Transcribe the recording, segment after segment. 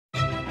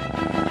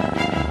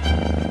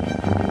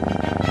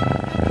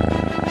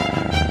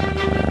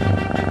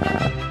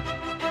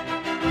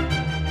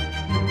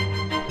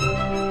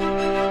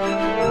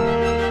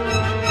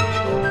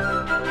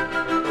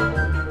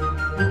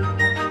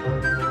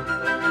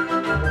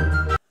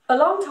A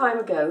long time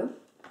ago,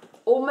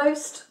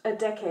 almost a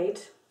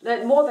decade,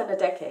 more than a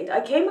decade, I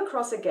came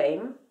across a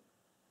game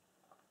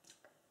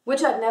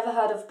which I'd never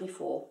heard of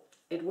before.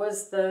 It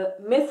was the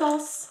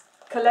Mythos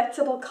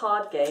collectible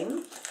card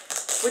game,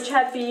 which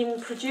had been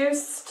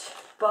produced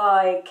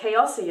by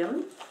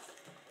Chaosium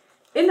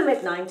in the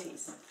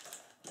mid-90s.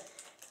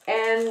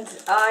 And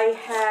I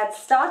had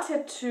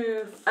started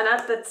to, and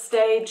at that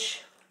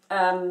stage,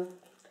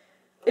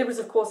 it was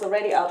of course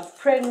already out of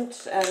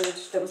print and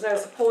there was no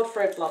support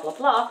for it, blah, blah,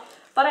 blah.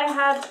 But I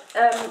had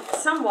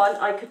someone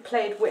I could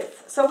play it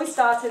with. So we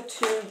started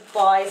to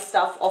buy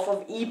stuff off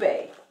of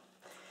eBay.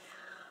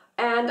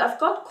 And I've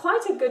got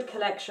quite a good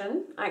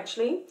collection,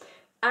 actually.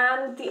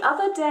 And the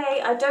other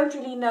day, I don't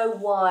really know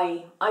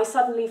why, I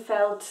suddenly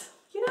felt,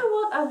 you know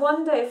what, I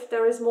wonder if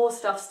there is more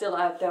stuff still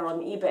out there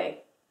on eBay.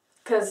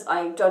 Because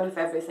I don't have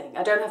everything.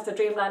 I don't have the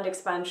Dreamland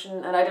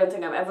expansion, and I don't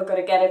think I'm ever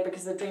going to get it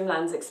because the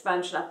Dreamland's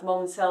expansion at the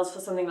moment sells for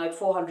something like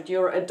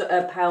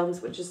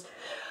 £400, which is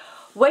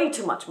way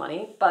too much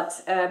money.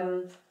 But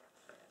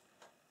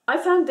I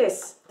found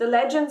this, the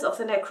Legends of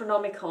the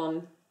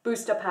Necronomicon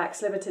Booster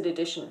Packs Limited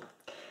Edition.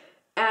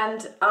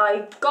 And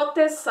I got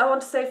this, I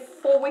want to say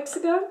 4 weeks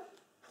ago.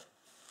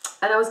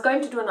 And I was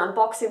going to do an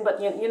unboxing,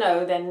 but you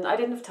know, then I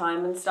didn't have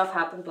time and stuff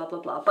happened, blah, blah,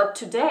 blah. But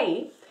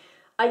today,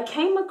 I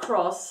came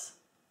across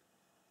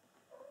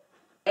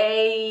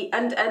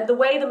and the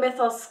way the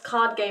Mythos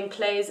card game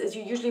plays is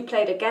you usually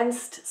play it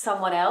against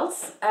someone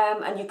else,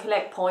 and you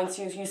collect points,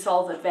 you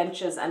solve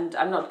adventures, and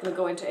I'm not going to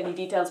go into any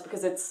details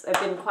because it's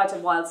been quite a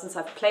while since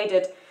I've played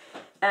it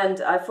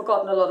and I've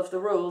forgotten a lot of the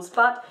rules,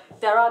 but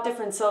there are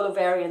different solo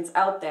variants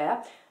out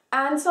there.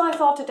 And so I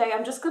thought today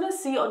I'm just going to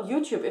see on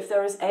YouTube if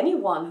there is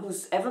anyone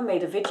who's ever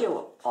made a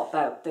video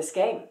about this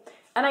game.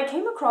 And I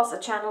came across a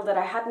channel that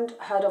I hadn't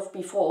heard of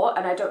before,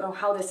 and I don't know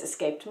how this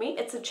escaped me.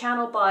 It's a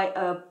channel by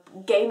a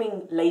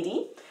gaming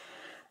lady,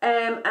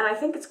 and I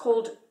think it's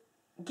called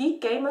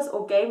Geek Gamers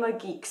or Gamer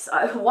Geeks,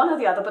 one or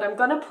the other. But I'm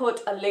gonna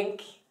put a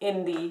link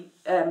in the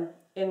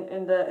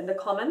in the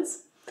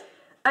comments.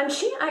 And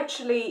she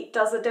actually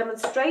does a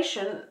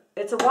demonstration.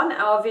 It's a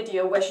 1-hour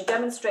video where she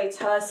demonstrates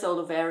her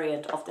solo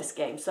variant of this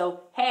game.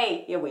 So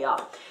hey, here we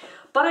are.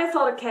 But I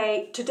thought,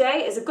 okay,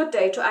 today is a good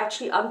day to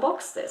actually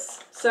unbox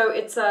this. So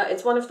it's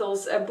one of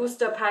those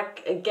booster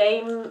pack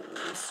game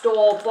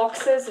store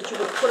boxes that you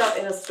would put up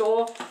in a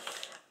store,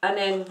 and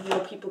then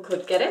people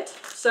could get it.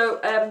 So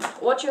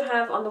what you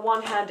have on the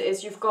one hand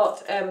is you've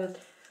got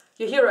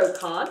your hero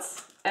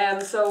cards.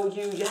 So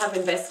you have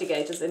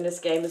investigators in this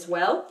game as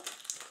well.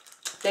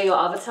 They're your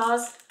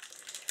avatars.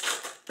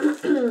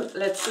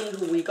 Let's see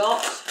who we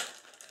got.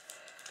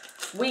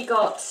 We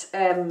got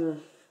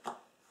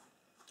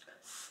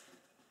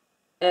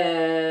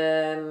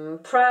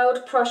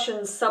Proud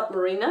Prussian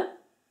Submariner.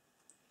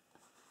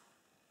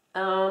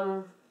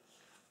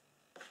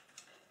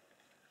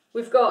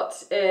 We've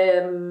got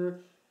The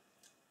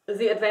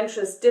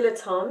Adventurous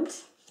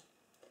Dilettante,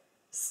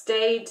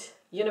 Staid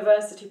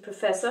University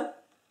Professor,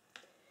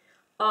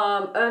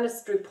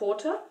 Earnest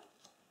Reporter,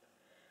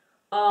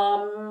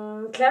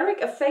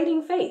 Cleric of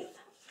Fading Faith,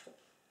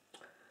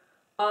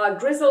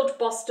 Grizzled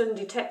Boston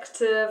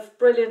Detective,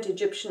 Brilliant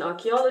Egyptian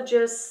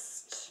Archaeologist,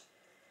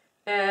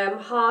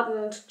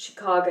 Hardened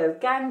Chicago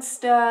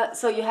Gangster.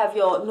 So you have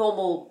your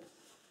normal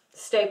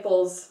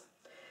staples.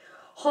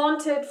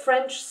 Haunted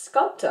French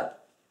Sculptor,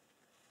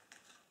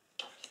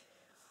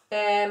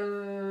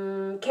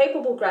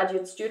 Capable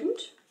Graduate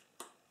Student,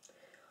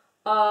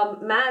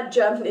 Mad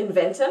German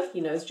Inventor,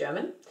 he knows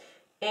German,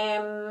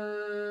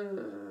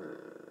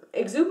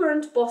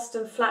 Exuberant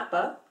Boston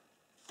Flapper,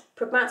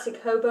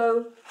 Pragmatic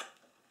Hobo,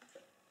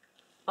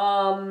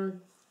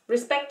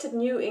 Respected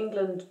New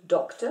England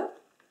Doctor,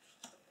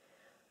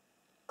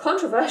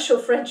 Controversial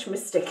French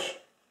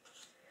Mystic,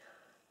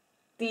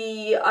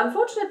 The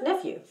Unfortunate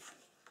Nephew,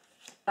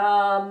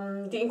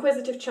 The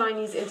Inquisitive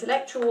Chinese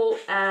Intellectual,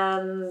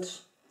 and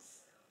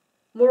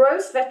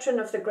Morose Veteran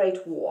of the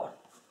Great War.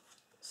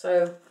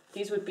 So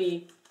these would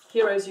be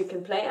heroes you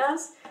can play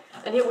as.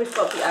 And here we've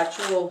got the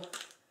actual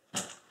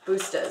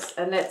boosters.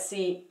 And let's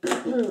see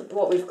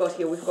what we've got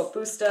here. We've got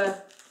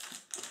booster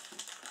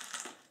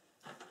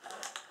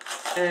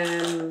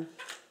 3,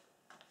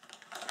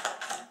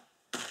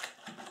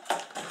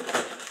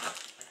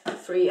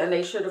 and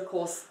they should of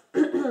course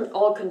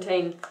all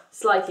contain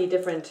slightly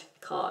different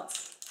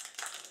cards.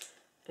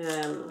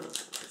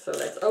 So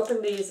let's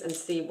open these and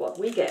see what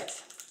we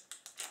get.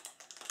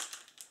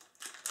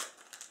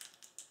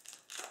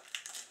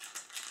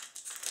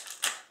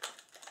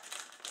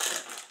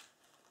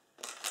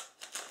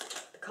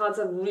 The cards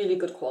are really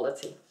good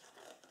quality.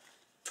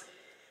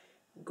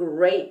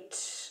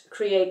 Great.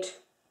 Create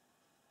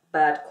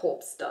bad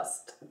corpse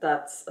dust.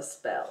 That's a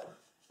spell.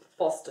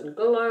 Boston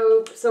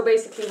Globe. So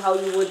basically how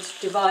you would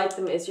divide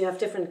them is you have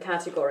different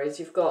categories.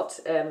 You've got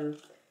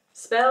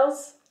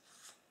spells,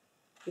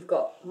 you've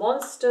got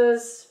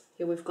monsters,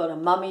 here we've got a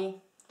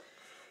mummy,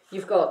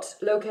 you've got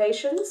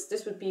locations,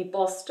 this would be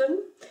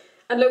Boston,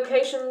 and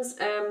locations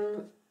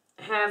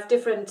have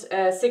different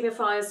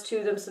signifiers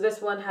to them. So this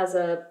one has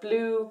a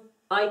blue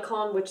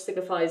icon, which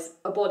signifies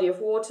a body of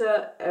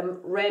water.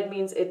 Red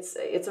means it's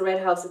a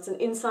red house, it's an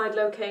inside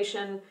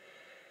location.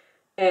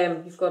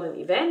 You've got an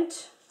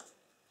event,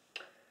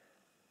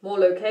 more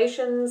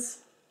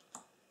locations,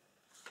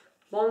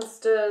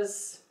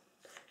 monsters,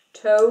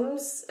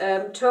 tomes.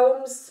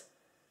 Tomes,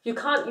 you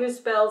can't use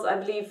spells, I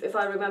believe, if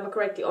I remember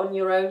correctly, on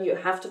your own. You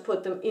have to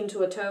put them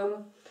into a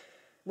tome,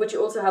 which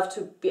you also have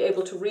to be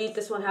able to read.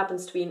 This one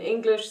happens to be in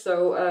English,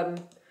 so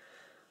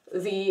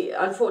the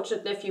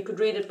unfortunate nephew could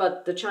read it,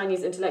 but the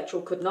Chinese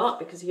intellectual could not,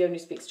 because he only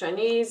speaks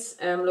Chinese.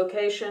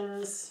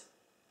 Locations,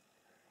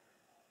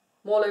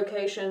 more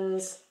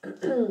locations,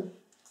 and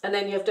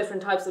then you have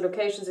different types of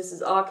locations. This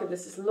is Arkham,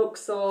 this is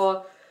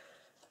Luxor,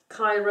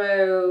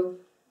 Cairo,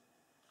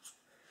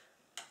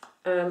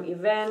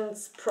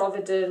 events,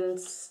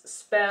 Providence,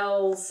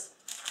 spells.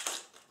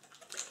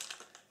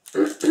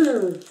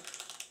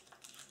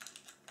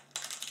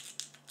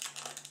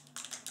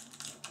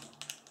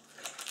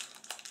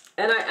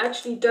 And I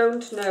actually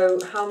don't know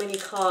how many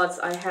cards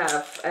I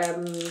have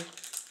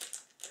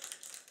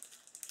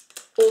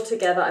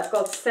altogether. I've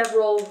got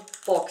several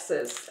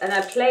boxes, and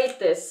I played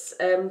this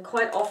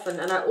quite often,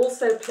 and I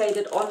also played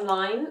it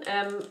online.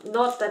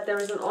 Not that there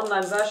is an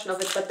online version of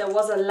it, but there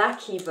was a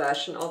lackey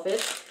version of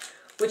it,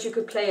 which you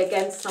could play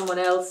against someone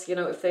else, you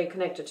know, if they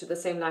connected to the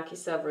same lackey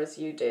server as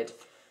you did.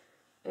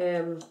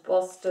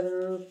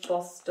 Boston,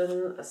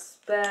 a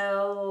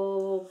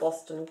spell,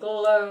 Boston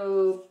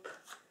Globe,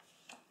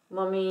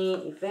 mummy,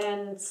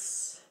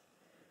 events.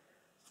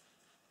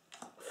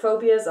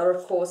 Phobias are,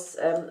 of course,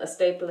 a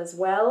staple as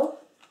well.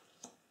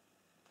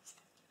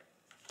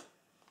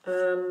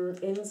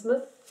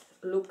 Innsmouth,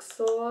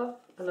 Luxor,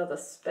 another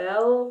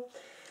spell.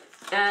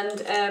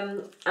 And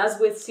as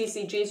with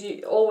CCGs,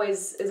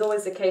 is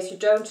always the case, you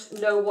don't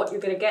know what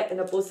you're going to get in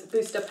a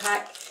booster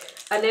pack.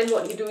 And then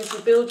what you do is you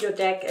build your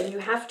deck, and you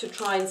have to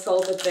try and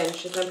solve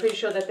adventures. I'm pretty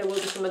sure that there will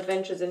be some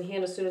adventures in here,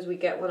 and as soon as we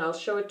get one, I'll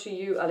show it to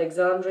you.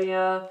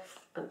 Alexandria,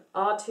 an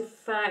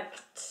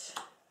artifact,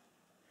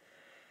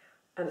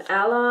 an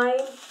ally.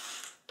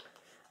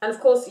 And of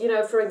course, you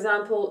know, for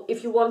example,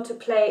 if you want to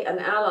play an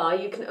ally,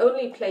 you can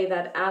only play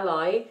that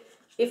ally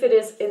if it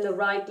is in the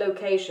right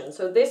location.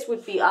 So this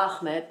would be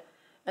Ahmed,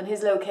 and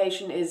his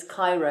location is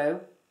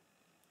Cairo.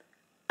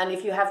 And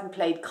if you haven't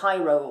played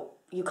Cairo,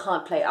 you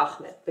can't play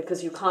Ahmed,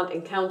 because you can't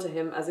encounter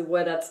him, as it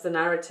were. That's the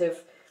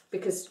narrative,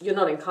 because you're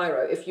not in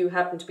Cairo. If you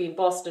happen to be in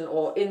Boston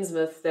or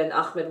Innsmouth, then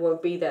Ahmed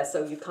won't be there,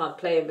 so you can't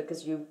play him,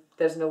 because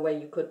there's no way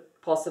you could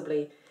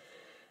possibly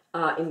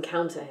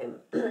encounter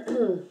him.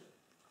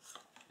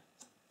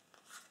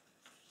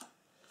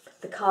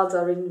 The cards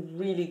are in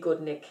really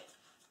good nick.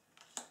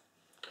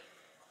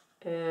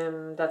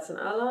 That's an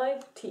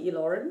ally, T.E.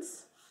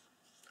 Lawrence,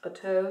 a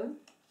tome,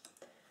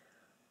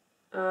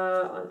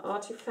 an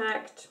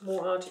artifact,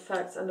 more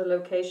artifacts, and a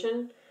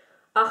location,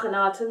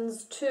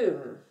 Akhenaten's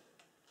tomb.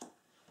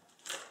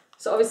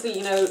 So obviously,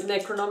 you know,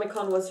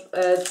 Necronomicon was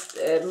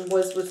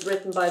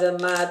written by the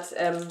mad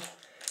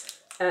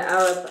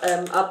Arab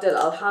Abdel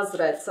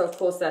al-Hazred, so of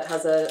course that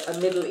has a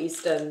Middle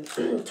Eastern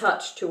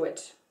touch to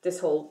it, this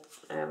whole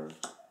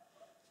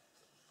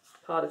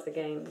part of the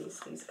game,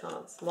 these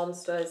cards.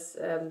 Monsters,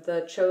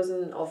 the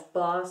Chosen of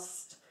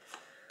Bast,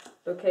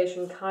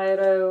 location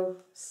Cairo,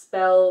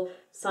 spell,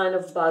 sign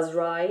of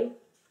Bazrai.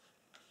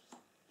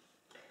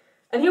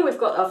 And here we've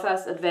got our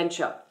first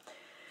adventure.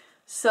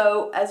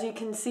 So as you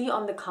can see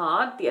on the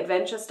card, the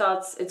adventure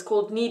starts, it's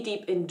called Knee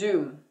Deep in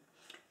Doom.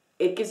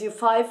 It gives you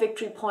 5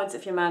 victory points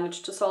if you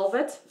manage to solve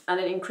it, and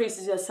it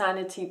increases your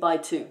sanity by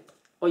 2,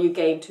 or you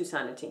gain 2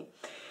 sanity.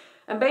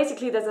 And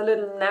basically there's a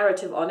little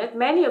narrative on it.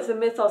 Many of the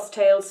Mythos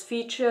tales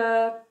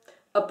feature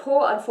a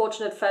poor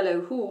unfortunate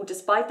fellow who,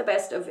 despite the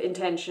best of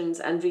intentions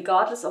and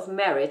regardless of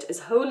merit,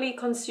 is wholly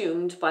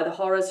consumed by the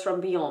horrors from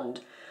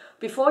beyond.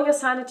 Before your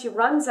sanity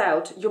runs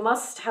out, you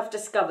must have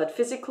discovered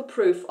physical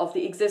proof of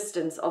the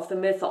existence of the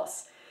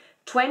mythos.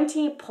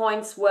 20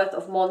 points worth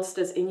of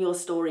monsters in your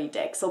story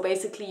deck. So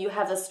basically you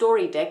have a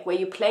story deck where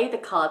you play the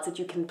cards that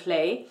you can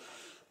play.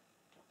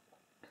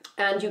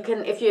 And you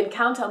can, if you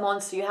encounter a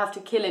monster, you have to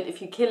kill it.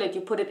 If you kill it,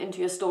 you put it into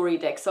your story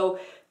deck. So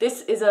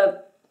this is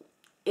an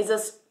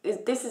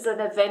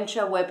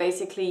adventure where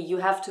basically you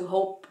have to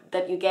hope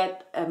that you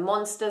get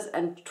monsters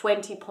and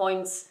 20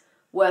 points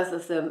worth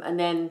of them, and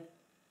then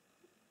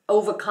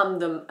overcome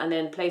them and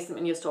then place them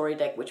in your story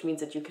deck, which means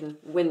that you can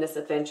win this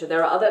adventure.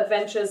 There are other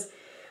adventures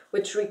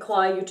which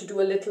require you to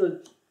do a little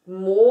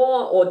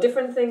more or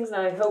different things,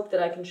 and I hope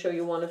that I can show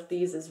you one of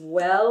these as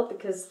well,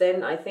 because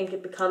then I think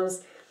it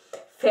becomes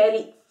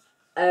fairly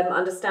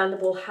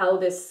understandable how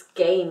this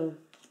game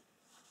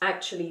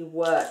actually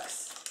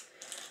works.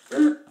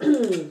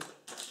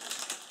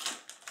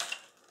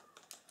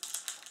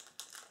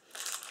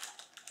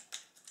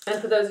 And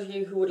for those of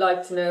you who would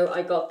like to know,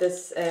 I got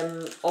this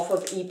off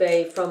of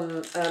eBay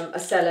from a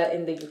seller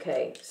in the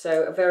UK.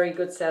 So a very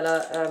good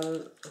seller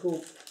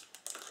who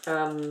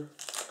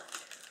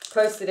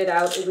posted it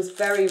out. It was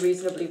very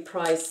reasonably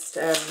priced.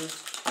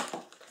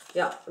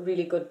 Yeah,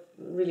 really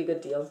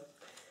good deal.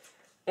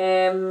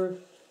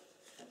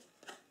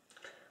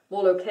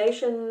 More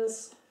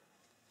locations.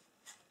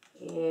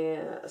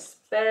 Yeah, a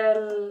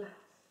spell.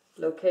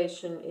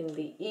 Location in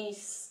the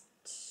east.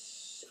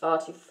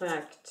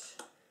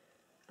 Artifact.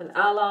 An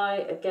ally.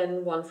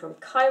 Again, one from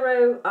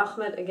Cairo.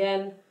 Ahmed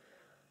again.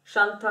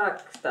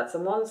 Shantak, that's a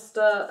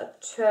monster. A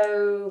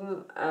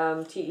tome.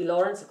 T.E.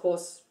 Lawrence, of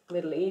course,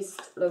 Middle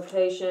East.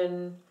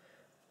 Location.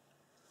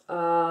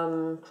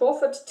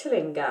 Crawford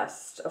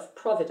Tillinghast of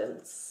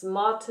Providence.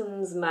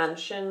 Martin's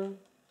Mansion.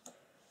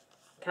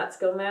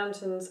 Catskill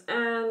Mountains.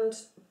 And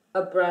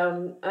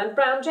Brown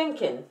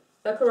Jenkin,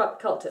 a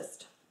corrupt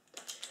cultist.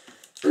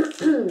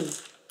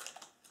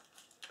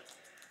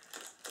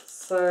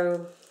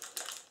 So,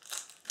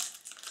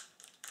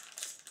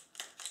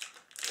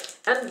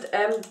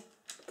 and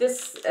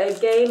this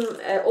game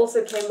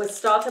also came with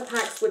starter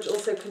packs, which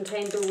also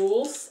contained the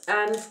rules.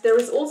 And there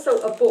is also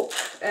a book,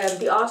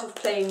 The Art of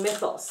Playing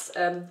Mythos,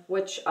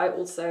 which I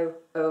also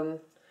own.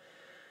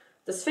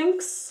 The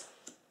Sphinx,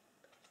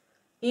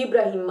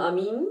 Ibrahim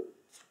Amin,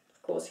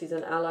 of course he's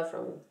an ally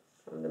from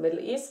the Middle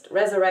East.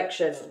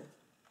 Resurrection,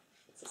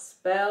 it's a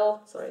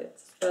spell,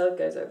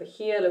 goes over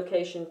here.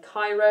 Location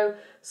Cairo.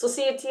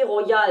 Société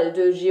Royale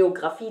de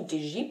Géographie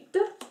d'Égypte.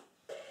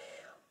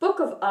 Book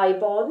of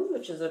Ibon,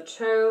 which is a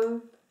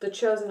tome. The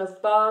Chosen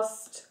of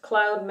Bast.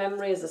 Cloud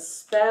Memory is a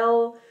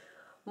spell.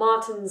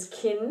 Martin's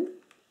Kin.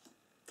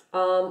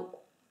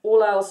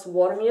 Olaus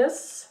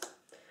Wormius.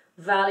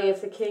 Valley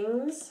of the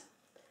Kings.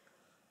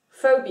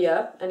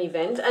 Phobia, an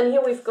event. And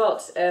here we've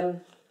got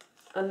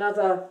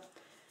another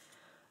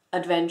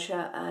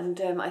adventure,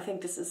 and I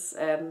think this is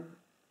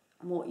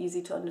more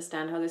easy to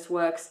understand how this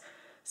works.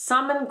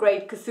 Summon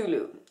Great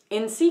Cthulhu.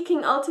 In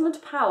seeking ultimate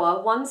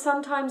power, one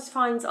sometimes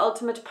finds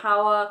ultimate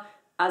power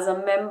as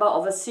a member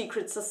of a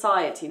secret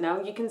society.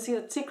 Now you can see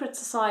that secret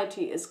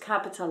society is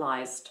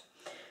capitalized.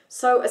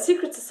 So a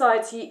secret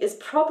society is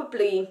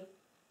probably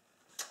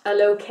a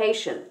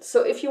location.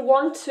 So if you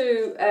want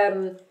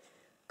to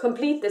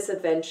complete this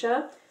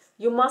adventure,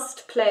 you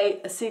must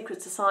play a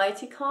secret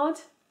society card.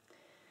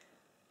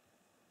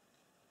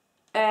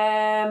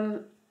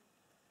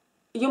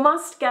 You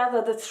must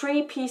gather the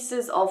 3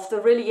 pieces of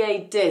the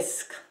Rillier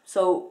disc.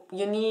 So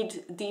you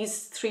need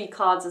these 3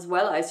 cards as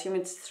well. I assume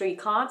it's 3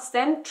 cards.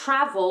 Then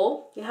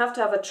travel. You have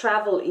to have a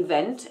travel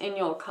event in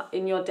your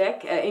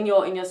deck, in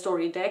your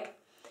story deck.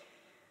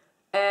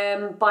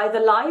 By the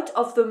light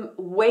of the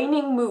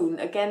waning moon.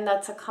 Again,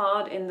 that's a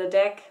card in the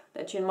deck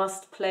that you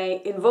must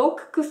play.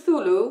 Invoke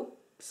Cthulhu.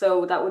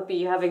 So that would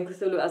be having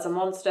Cthulhu as a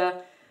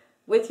monster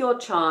with your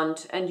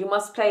chant, and you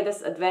must play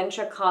this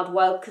adventure card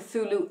while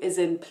Cthulhu is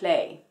in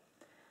play.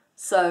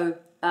 So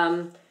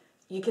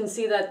you can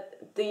see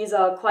that these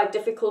are quite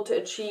difficult to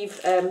achieve,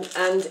 and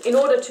in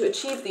order to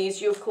achieve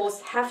these, you of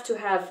course have to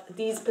have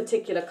these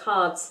particular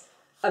cards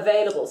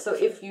available. So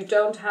if you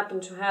don't happen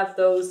to have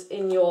those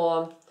in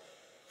your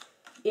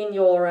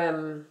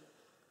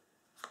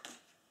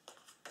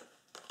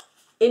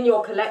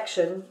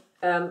collection,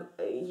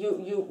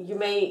 you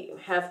may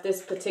have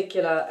this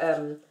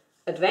particular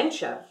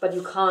adventure, but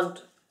you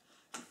can't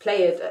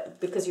play it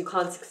because you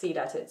can't succeed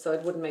at it, so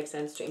it wouldn't make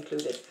sense to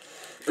include it.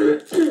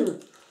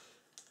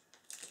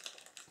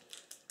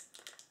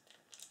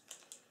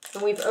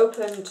 And we've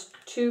opened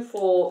 2,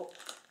 4,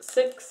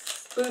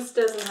 6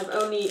 boosters and have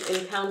only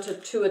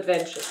encountered 2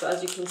 adventures. So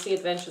as you can see,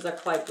 adventures are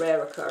quite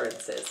rare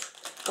occurrences.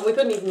 And we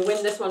couldn't even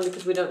win this one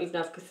because we don't even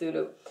have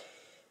Cthulhu.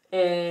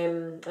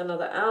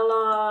 Another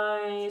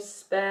ally,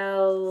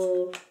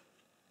 spell,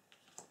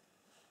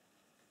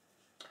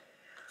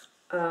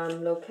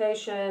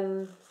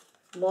 location,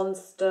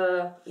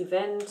 monster,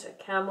 event, a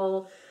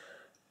camel,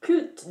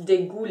 Culte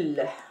des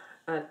Goules,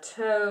 a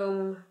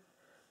tome,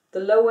 the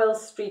Lowell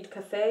Street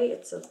Cafe,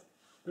 it's a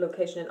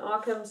location in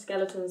Arkham,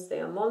 skeletons, they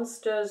are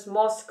monsters,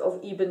 Mosque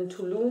of Ibn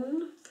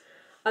Tulun,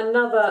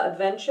 another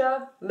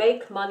adventure,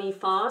 Make Money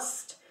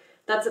Fast,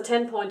 that's a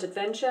 10-point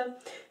adventure.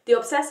 The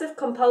obsessive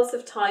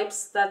compulsive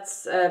types,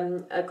 that's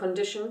a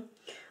condition,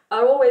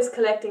 are always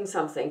collecting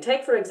something.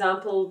 Take for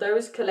example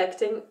those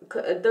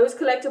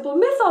collectible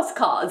Mythos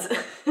cards.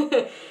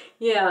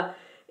 Yeah,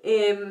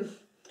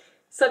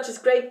 such as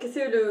Great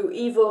Cthulhu,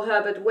 Evil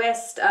Herbert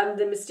West, and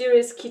the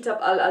mysterious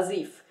Kitab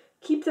al-Azif.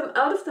 Keep them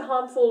out of the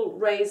harmful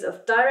rays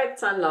of direct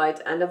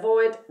sunlight and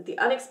avoid the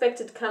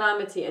unexpected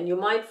calamity, and you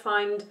might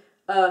find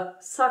a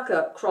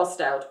sucker crossed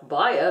out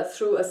buyer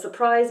through a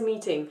surprise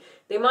meeting.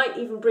 They might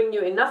even bring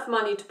you enough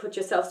money to put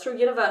yourself through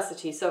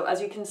university. So as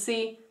you can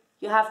see,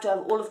 you have to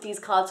have all of these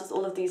cards with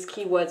all of these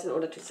keywords in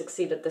order to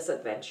succeed at this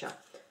adventure.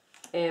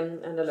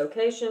 And a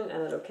location,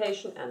 and a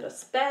location, and a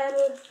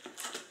spell.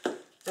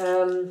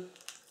 Oh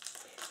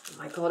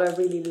my god, I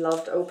really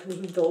loved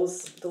opening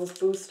those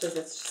boosters.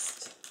 It's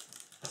just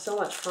so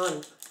much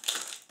fun.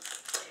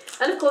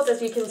 And of course,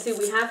 as you can see,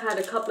 we have had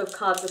a couple of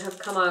cards that have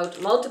come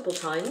out multiple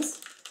times.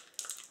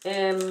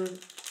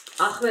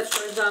 Ahmed,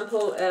 for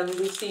example,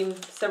 we've seen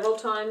several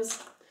times.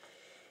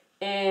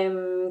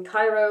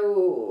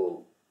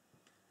 Cairo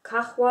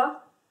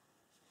Kahwa,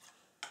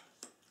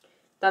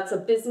 that's a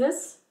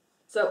business.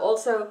 So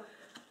also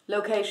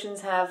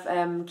locations have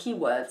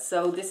keywords.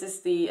 So this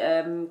is the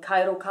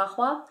Cairo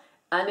Kahwa,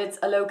 and it's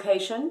a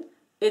location.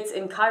 It's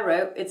in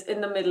Cairo, it's in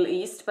the Middle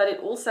East, but it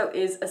also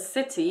is a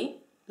city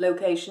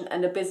location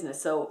and a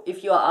business. So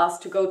if you are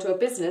asked to go to a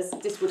business,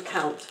 this would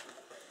count.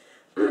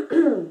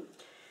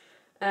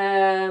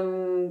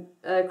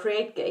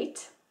 Create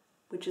Gate,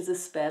 which is a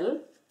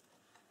spell.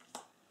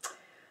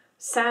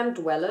 Sand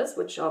Dwellers,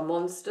 which are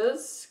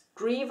monsters.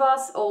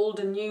 Grievous Old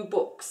and New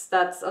Books,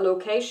 that's a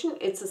location,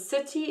 it's a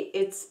city,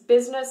 it's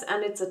business,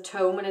 and it's a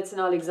tome, and it's in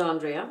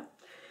Alexandria.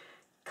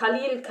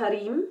 Khalil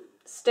Karim,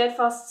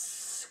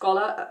 steadfast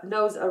scholar,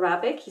 knows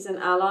Arabic, he's an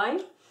ally.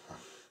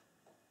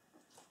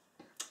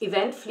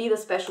 Event, flee the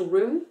special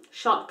room.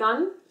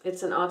 Shotgun,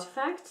 it's an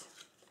artifact.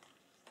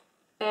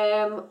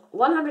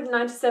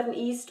 197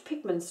 East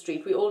Pigman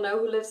Street, we all know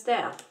who lives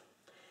there.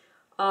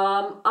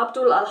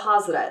 Abdul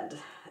al-Hazred,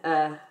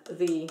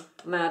 the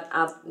mad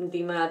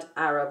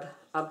Arab,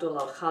 Abdul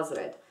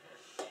al-Hazred.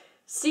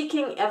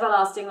 Seeking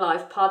Everlasting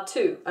Life Part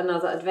 2,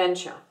 another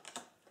adventure.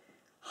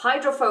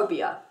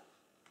 Hydrophobia,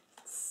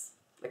 it's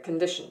a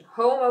condition.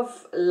 Home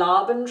of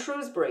Laban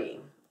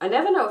Shrewsbury. I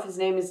never know if his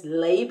name is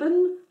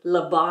Laban,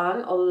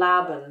 Laban, or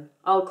Laban.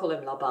 I'll call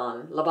him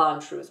Laban, Laban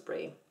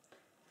Shrewsbury.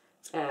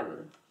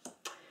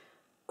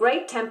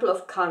 Great Temple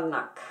of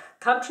Karnak,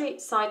 country,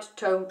 site,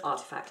 tome,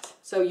 artifact.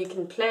 So you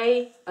can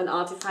play an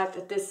artifact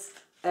at this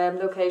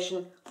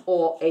location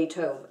or a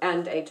tome,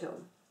 and a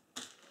tome.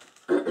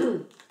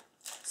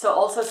 So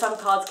also some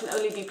cards can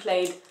only be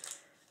played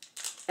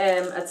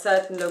at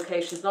certain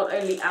locations. Not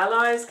only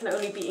allies can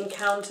only be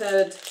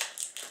encountered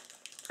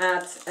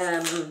at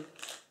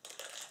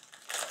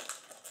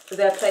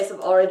their place of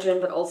origin,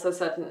 but also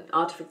certain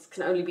artifacts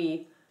can only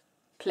be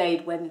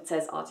played when it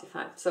says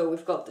artifact. So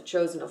we've got the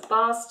Chosen of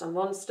Bast, a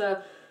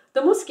monster.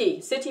 The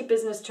Muski, city,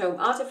 business, tome,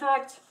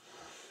 artifact.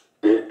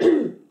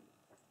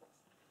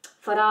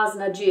 Faraz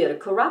Najir,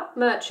 corrupt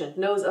merchant,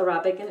 knows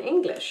Arabic and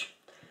English.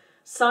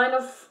 Sign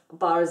of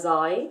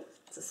Barzai,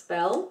 it's a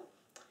spell.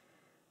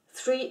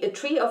 A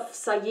tree of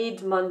Sayyid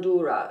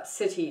Mandura,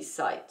 city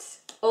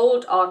site.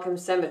 Old Arkham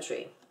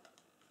Cemetery.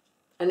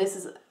 And this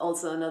is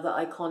also another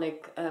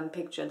iconic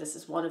picture. This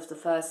is one of the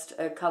first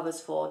covers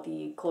for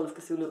the Call of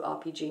Cthulhu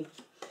RPG.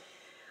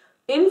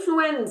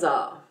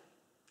 Influenza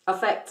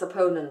affects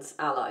opponents'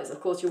 allies. Of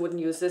course, you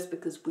wouldn't use this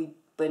because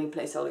when you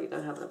play solo, you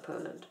don't have an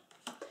opponent.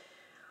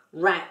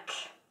 Rack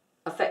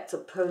affects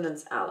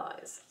opponents'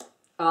 allies.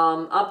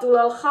 Abdul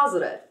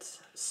al-Khazret,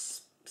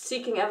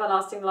 Seeking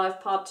Everlasting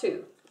Life Part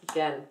 2.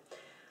 Again.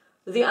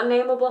 The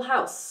Unnameable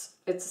House.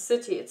 It's a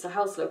city, it's a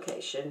house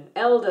location.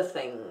 Elder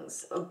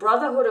Things. A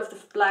Brotherhood of the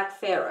Black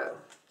Pharaoh.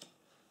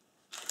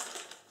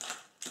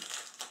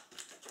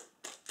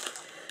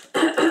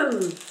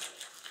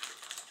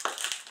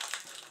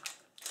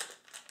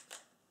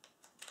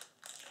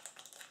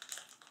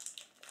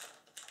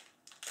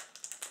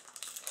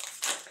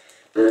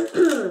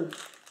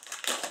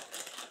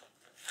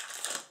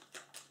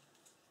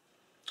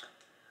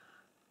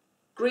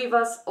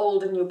 Grievous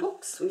Old and New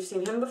Books, we've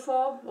seen him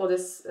before. Or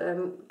this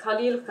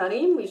Khalil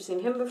Karim, we've seen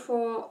him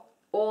before.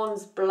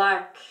 Orn's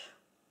Black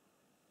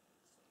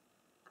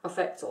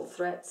affects all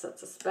threats,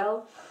 that's a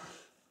spell.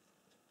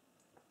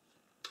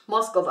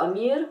 Mosque of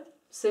Amir,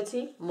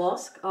 city,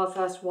 mosque, our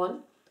first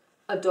one.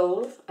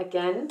 Adolf,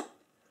 again.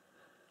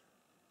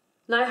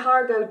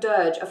 Nyhargo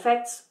Dirge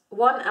affects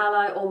one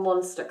ally or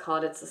monster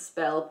card, it's a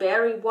spell.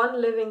 Bury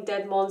one living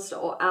dead monster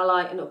or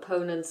ally in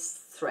opponent's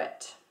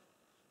threat.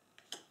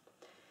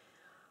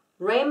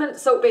 Raymond,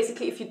 so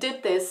basically if you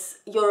did this,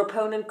 your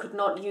opponent could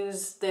not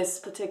use this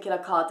particular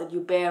card that you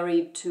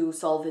buried to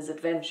solve his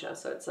adventure.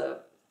 So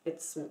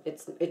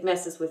it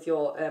messes with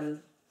your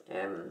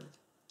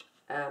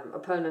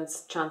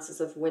opponent's chances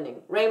of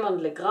winning.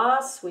 Raymond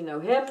Legras, we know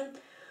him.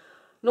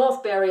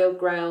 North Burial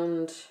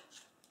Ground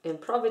in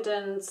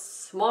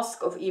Providence.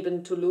 Mosque of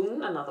Ibn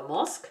Tulun, another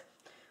mosque.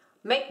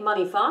 Make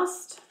Money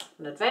Fast,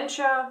 an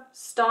adventure.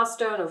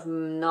 Starstone of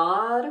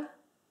Mnar,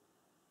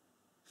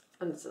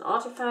 and it's an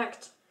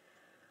artifact.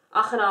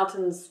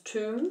 Akhenaten's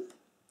Tomb.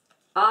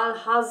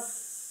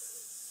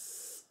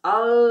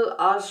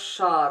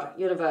 Al-Ashar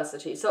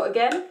University. So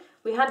again,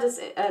 we had this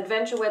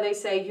adventure where they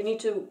say you need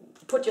to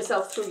put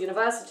yourself through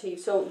university,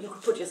 so you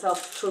could put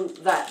yourself through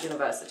that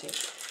university.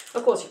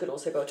 Of course, you could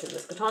also go to the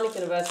Miskatonic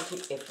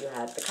University if you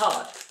had the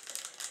card.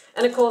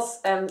 And of course,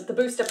 the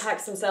booster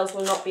packs themselves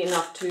will not be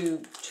enough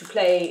to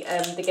play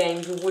the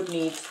game. You would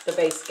need the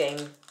base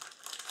game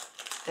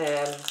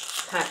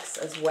packs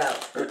as well.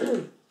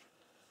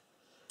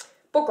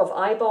 Book of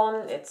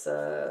Ibon, it's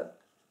a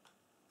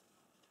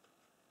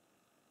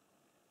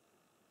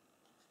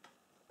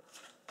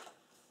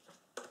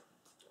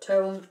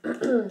tome.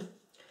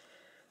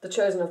 The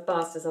Chosen of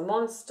Bast is a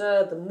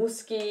monster. The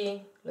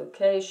Muski,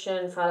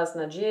 location. Faras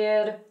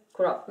Najir,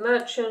 corrupt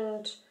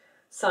merchant.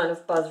 Sign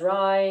of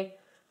Bazrai.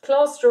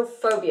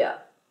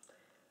 Claustrophobia.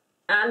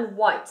 Anne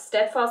White,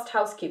 steadfast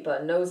housekeeper,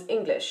 knows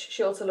English.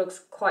 She also looks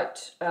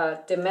quite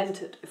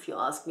demented, if you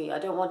ask me. I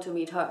don't want to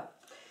meet her.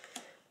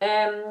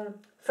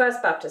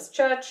 First Baptist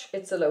Church,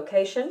 it's a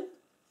location.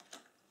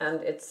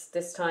 and it's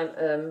this time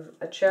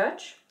a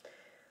church.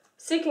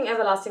 Seeking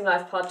Everlasting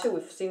Life Part 2.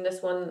 We've seen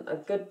this one a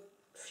good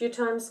few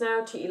times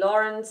now. T.E.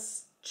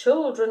 Lawrence,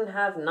 Children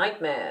Have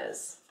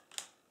Nightmares.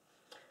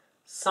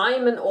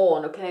 Simon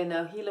Orn. Okay,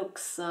 now he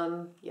looks,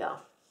 yeah,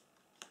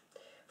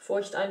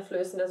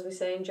 furchteinflößend, as we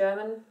say in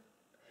German.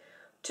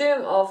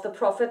 Tomb of the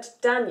Prophet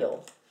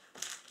Daniel.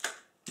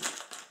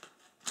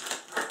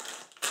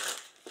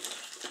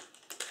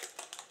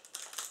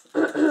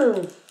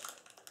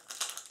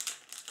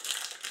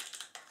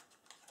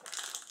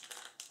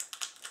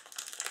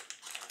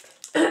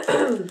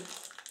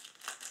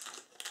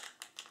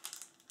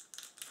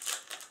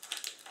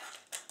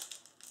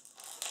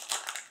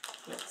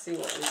 Let's see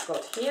what we've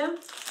got here.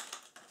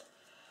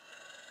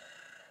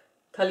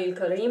 Khalil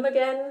Karim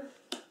again.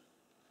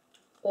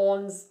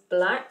 Orn's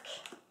Black.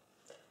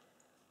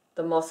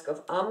 The Mosque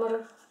of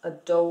Amr. A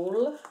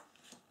Dole.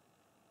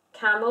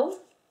 Camel.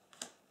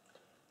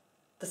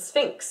 The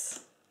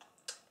Sphinx.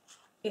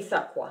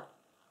 Ithaqua.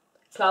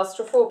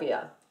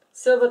 Claustrophobia.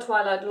 Silver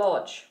Twilight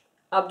Lodge.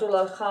 Abdul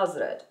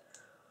al-Khazred.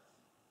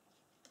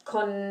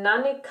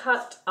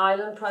 Conanicut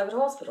Island Private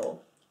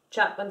Hospital.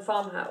 Chapman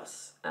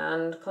Farmhouse.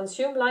 And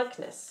Consume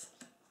Likeness.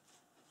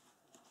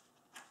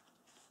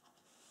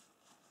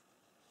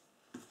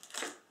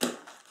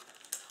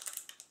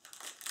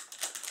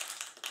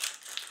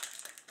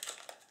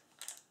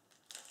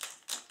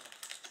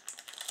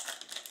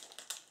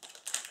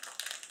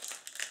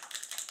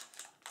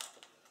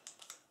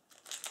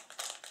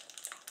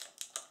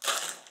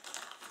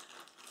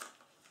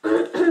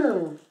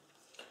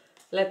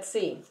 Let's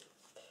see.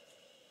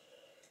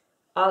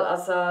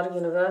 Al-Azhar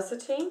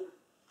University.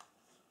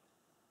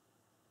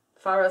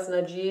 Faraz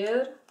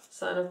Najir,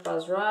 Sign of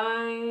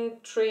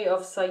Bazrai, Tree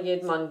of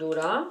Sayyid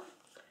Mandura.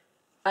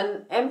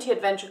 An empty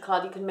adventure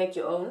card you can make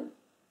your own.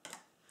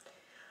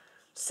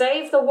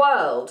 Save the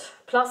World,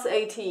 plus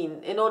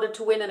 18. In order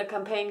to win in a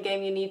campaign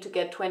game, you need to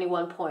get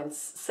 21 points.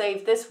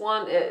 Save this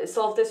one,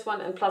 solve this one,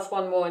 and plus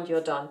one more, and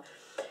you're done.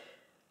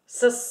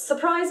 So,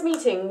 surprise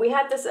meeting. We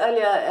had this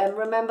earlier.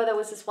 Remember, there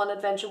was this one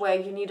adventure where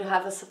you need to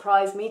have a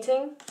surprise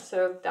meeting.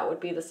 So that would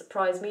be the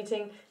surprise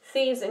meeting.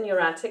 Thieves in Your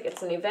Attic.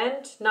 It's an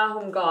event.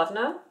 Nahum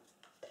Gardner.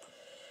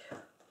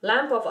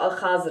 Lamp of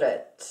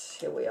Al-Khazret.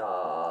 Here we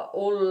are.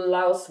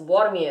 Olaus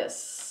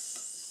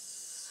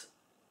Wormius.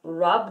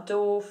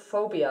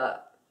 Rhabdophobia.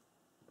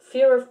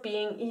 Fear of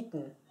being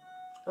eaten.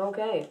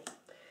 Okay.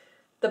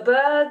 The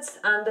Birds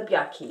and the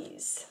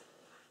Byakhis.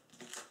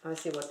 I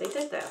see what they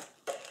did there.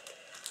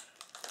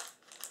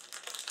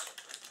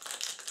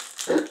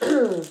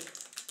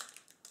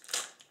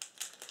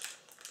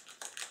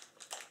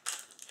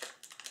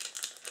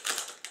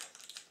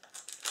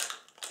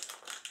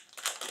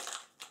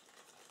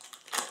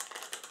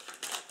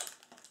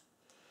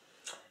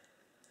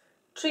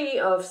 Tree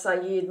of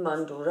Sayyid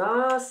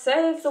Mandura.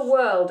 Save the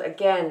World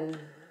again.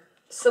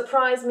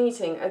 Surprise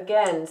meeting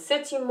again.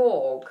 City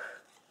Morgue.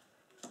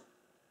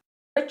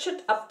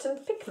 Richard Upton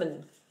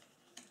Pickman.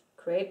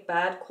 Create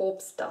bad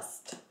corpse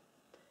dust.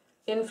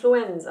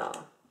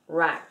 Influenza.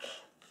 Rack.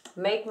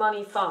 Make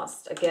money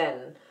fast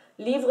again.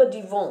 Livre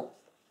du Vent.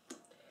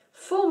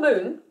 Full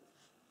Moon.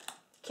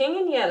 King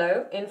in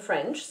Yellow in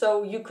French,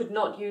 so you could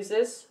not use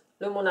this.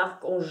 Le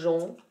Monarque en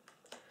jaune.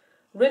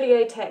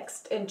 Relier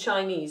text in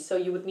Chinese, so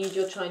you would need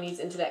your Chinese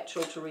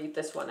intellectual to read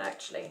this one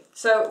actually.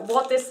 So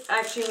what this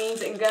actually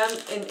means in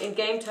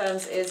game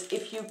terms is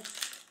if you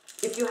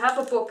have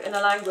a book in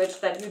a language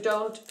that you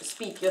don't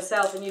speak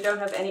yourself and you don't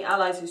have any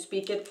allies who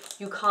speak it,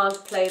 you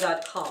can't play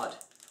that card.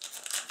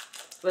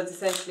 So it's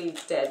essentially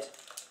dead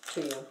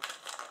to you.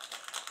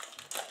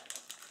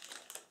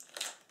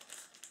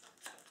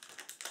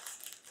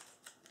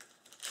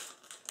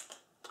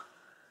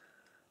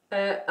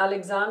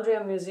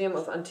 Alexandria Museum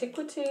of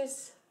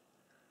Antiquities.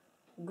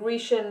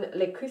 Grecian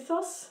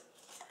Lekuthos.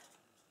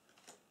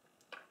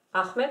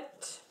 Ahmed.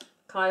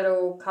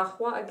 Cairo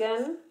Kahwa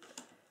again.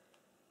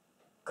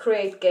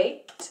 Create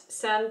Gate.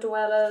 Sand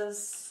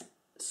Dwellers.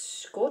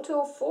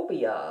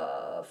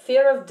 Scotophobia.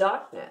 Fear of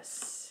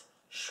Darkness.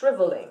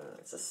 Shriveling.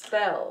 It's a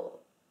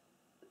spell.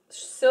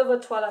 Silver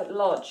Twilight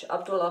Lodge.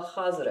 Abdul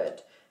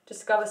al-Khazred.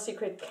 Discover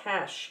Secret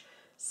Cache.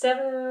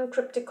 7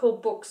 cryptical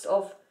books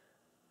of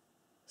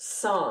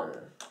San.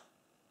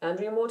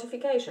 Andrea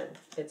Mortification.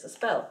 It's a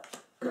spell.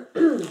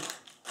 I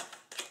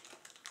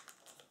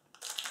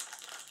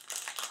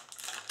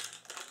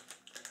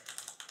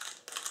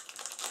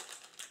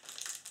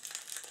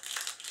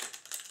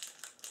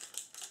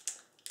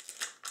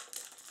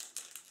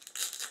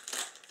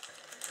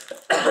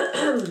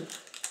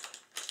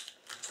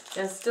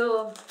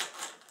still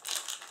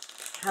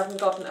haven't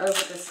gotten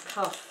over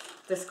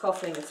this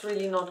coughing. It's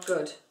really not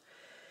good.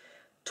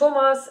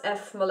 Thomas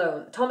F.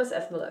 Malone,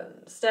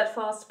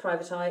 steadfast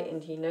private eye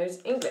and he knows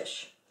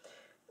English.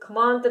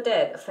 Command the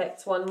Dead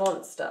affects 1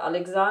 monster.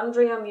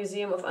 Alexandria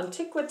Museum of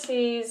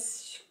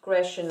Antiquities,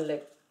 Grecian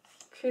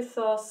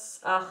Lekuthos,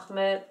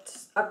 Ahmed,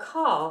 a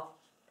car.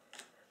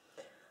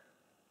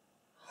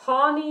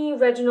 Harney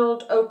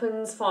Reginald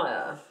opens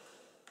fire.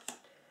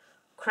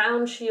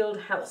 Crown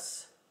Shield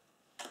House.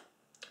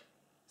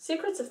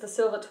 Secrets of the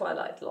Silver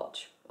Twilight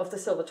Lodge. Of the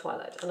Silver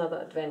Twilight, another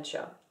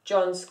adventure.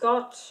 John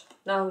Scott,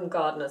 Nahum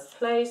Gardner's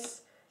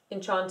Place,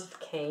 Enchanted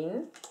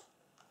Cane,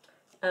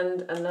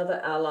 and another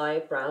ally,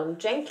 Brown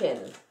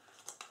Jenkin.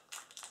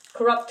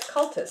 Corrupt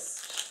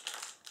Cultist.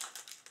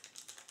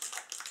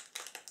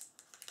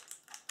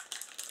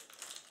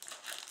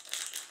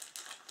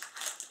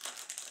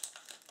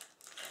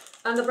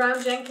 And the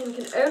Brown Jenkin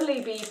can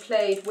only be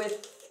played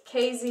with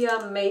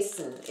Kezia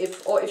Mason,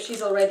 if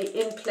she's already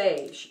in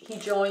play. He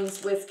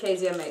joins with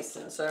Kezia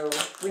Mason, so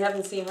we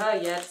haven't seen her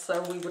yet,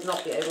 so we would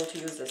not be able to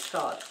use this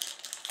card.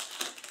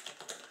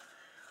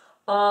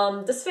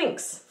 The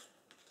Sphinx.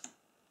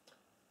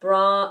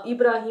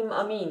 Ibrahim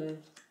Amin,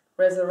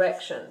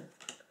 Resurrection.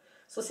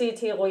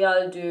 Société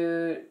Royale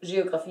de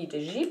Géographie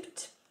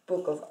d'Égypte,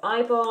 Book of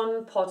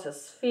Ibon,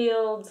 Potter's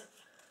Field,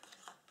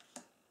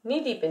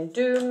 Knee Deep in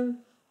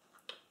Doom,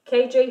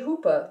 K.J.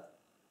 Hooper,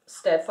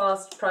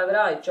 Steadfast Private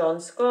Eye, John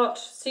Scott,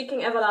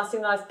 Seeking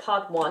Everlasting Life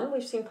Part 1,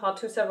 we've seen Part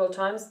 2 several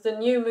times, The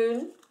New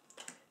Moon,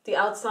 The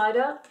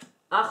Outsider,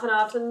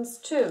 Akhenaten's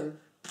Tomb.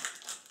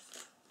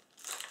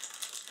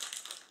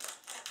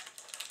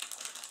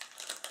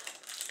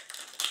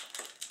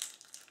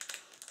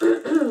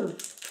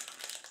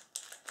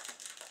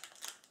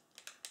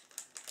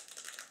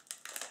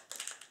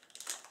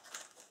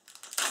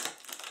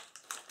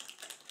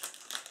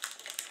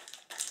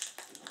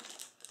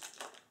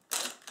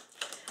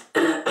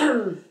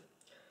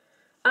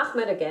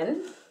 Ahmed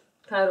again,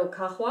 Cairo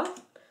Kahwa,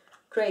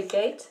 Great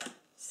Gate,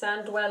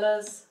 Sand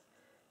Dwellers,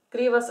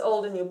 Grievous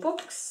Old and New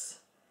Books,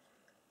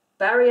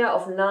 Barrier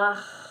of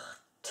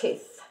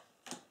Nachtith,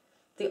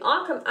 The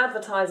Arkham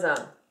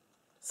Advertiser,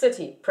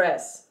 City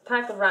Press,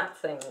 Pack of Rat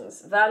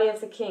Things, Valley of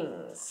the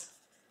Kings,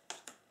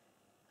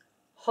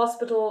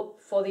 Hospital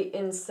for the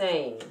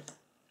Insane,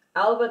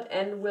 Albert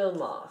N.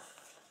 Wilmarth,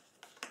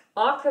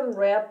 Arkham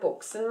Rare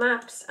Books and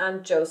Maps,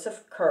 and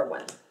Joseph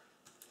Kerwin.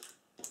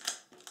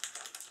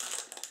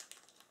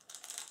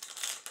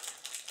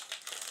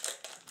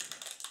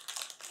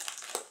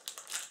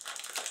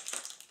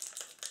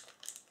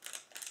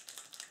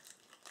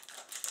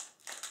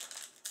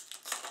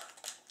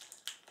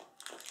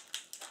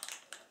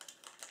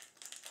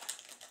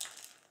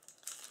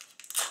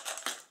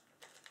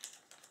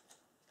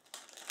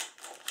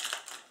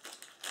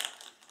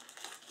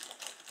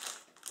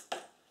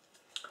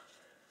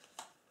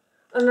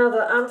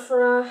 Another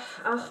Amphora,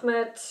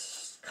 Ahmed,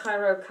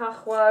 Cairo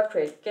Kahwa,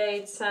 Great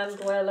Gate, Sand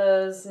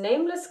Dwellers,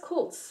 Nameless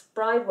Cults,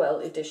 Bridewell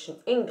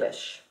edition,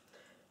 English,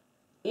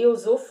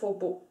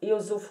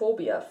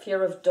 Eosophobia,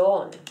 Fear of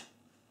Dawn,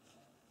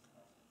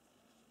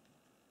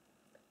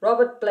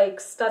 Robert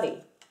Blake's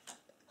Study,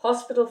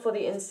 Hospital for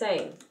the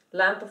Insane,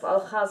 Lamp of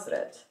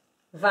Al-Khazred,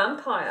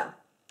 Vampire,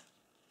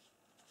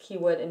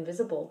 keyword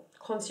invisible,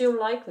 Consume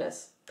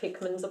Likeness,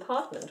 Pickman's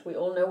Apartment. We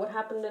all know what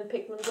happened in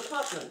Pickman's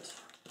Apartment.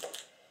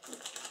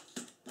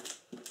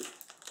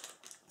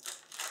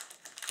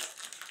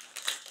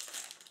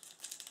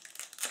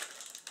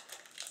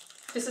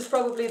 This is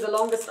probably the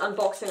longest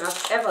unboxing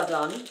I've ever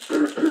done,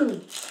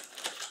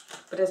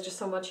 but there's just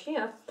so much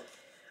here.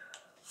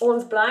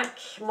 Orange Black,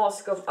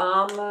 Mosque of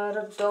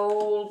Armor,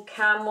 Dole,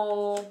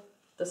 Camel,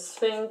 the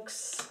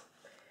Sphinx,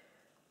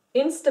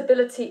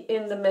 Instability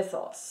in the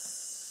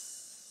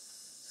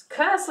Mythos,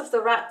 Curse of the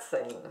Rat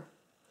Thing,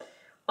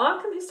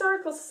 Arkham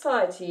Historical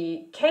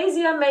Society,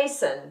 Kezia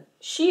Mason.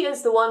 She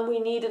is the one we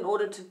need in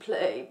order to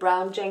play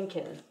Brown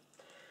Jenkin.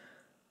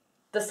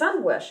 The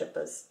Sun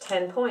Worshippers,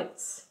 10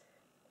 points.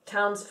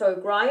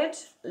 Townsfolk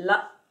Riot,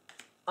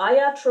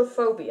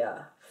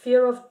 Iatrophobia,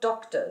 Fear of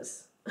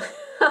Doctors.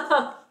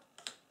 I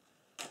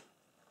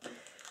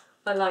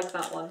like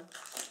that one.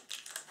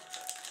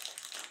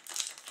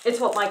 It's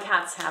what my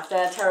cats have.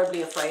 They're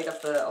terribly afraid of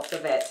the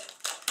vet.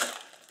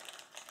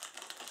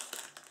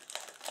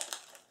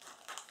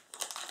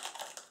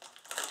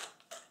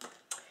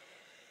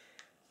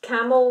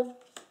 Camel,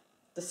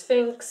 the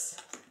Sphinx,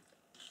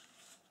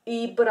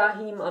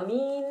 Ibrahim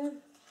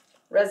Amin,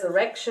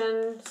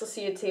 Resurrection,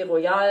 Société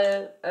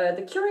Royale,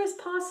 The Curious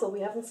Parcel,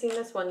 we haven't seen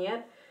this one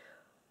yet.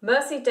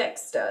 Mercy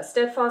Dexter,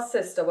 Steadfast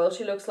Sister, well,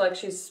 she looks like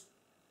she's,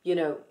 you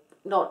know,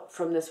 not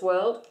from this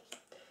world.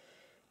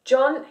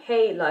 John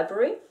Hay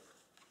Library,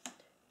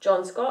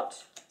 John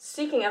Scott,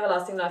 Seeking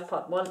Everlasting Life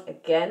Part 1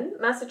 again,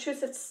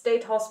 Massachusetts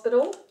State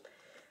Hospital,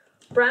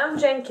 Brown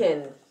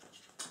Jenkin,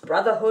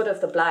 Brotherhood of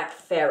the Black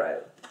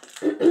Pharaoh.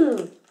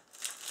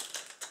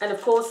 And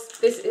of course,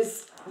 this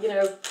is, you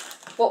know,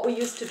 what we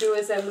used to do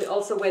is then we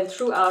also went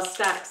through our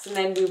stacks and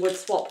then we would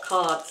swap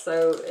cards.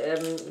 So,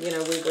 you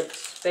know, we would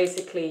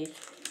basically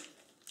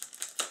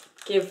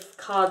give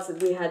cards that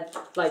we had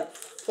like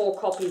 4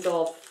 copies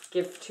of,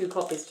 give 2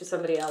 copies to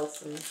somebody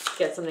else and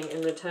get something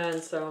in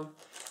return. So,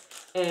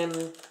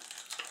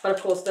 but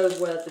of course those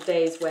were the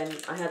days when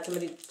I had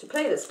somebody to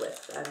play this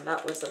with, and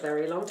that was a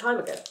very long time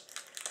ago.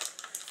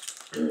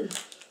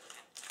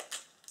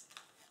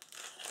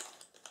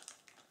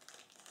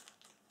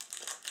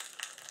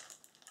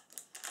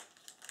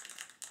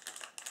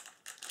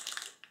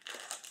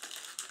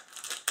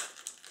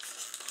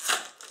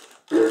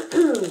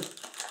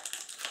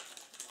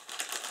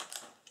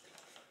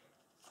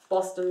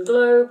 Boston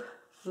Globe,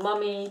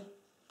 Mummy,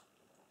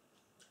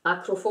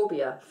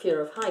 Acrophobia,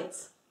 Fear of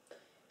Heights,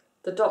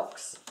 The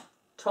Docks,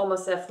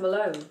 Thomas F.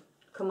 Malone,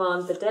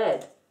 Command the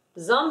Dead,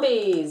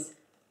 Zombies,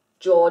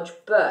 George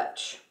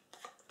Birch,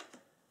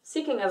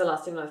 Seeking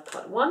Everlasting Life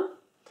Part 1,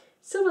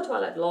 Silver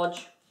Twilight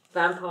Lodge,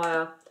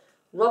 Vampire,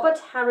 Robert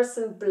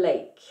Harrison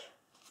Blake,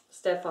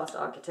 Steadfast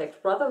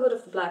Architect, Brotherhood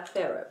of the Black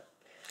Pharaoh.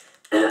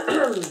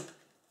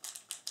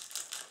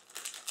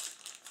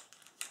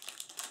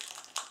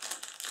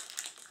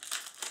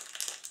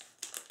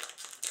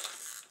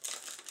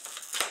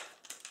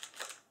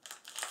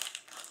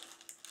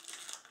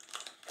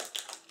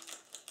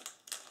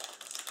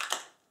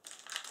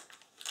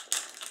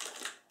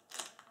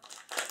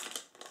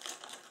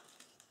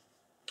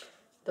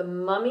 The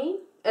Mummy,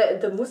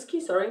 the Muski,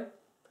 sorry,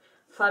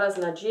 Faraz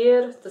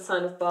Najir, The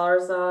Sign of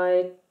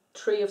Barzai,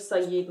 Tree of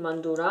Sayyid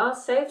Mandura,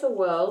 Save the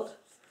World,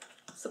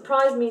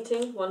 Surprise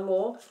Meeting, one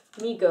more,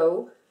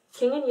 Migo,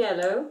 King in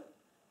Yellow,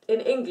 in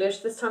English,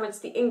 this time it's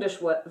the English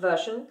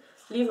version,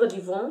 Livre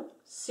Divin,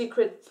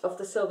 Secret of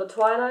the Silver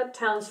Twilight,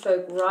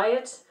 Townsfolk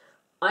Riot,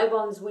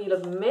 Ibon's Wheel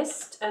of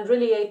Mist, and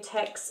Relie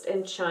text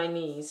in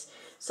Chinese.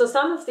 So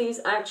some of these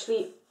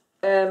actually,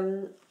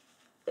 some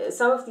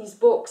of these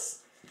books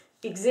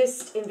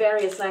exist in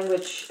various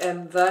language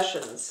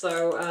versions,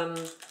 so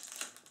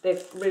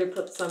they've really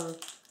put some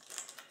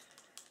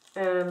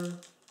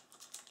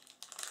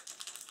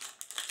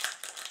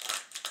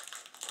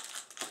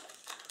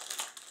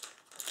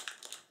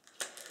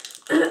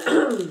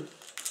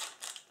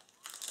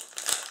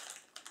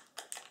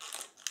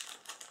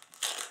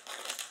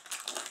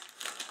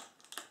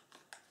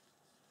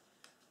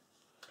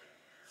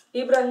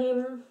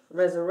Ibrahim,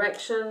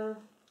 Resurrection,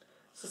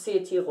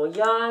 Société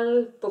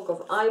Royale, Book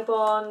of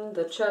Ibon,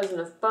 The Chosen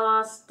of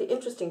Bast, The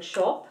Interesting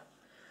Shop,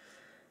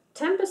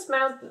 Tempest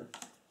Mountain,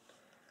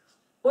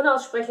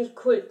 Unaussprechlich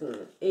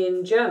Kulten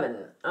in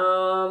German,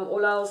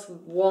 Olaus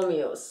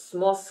Wormius,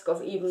 Mosque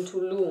of Ibn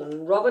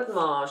Tulun, Robert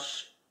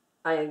Marsh,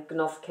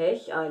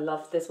 Gnovkech, I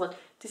love this one.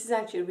 This is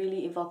actually a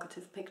really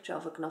evocative picture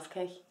of a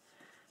Gnovkech.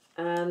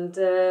 And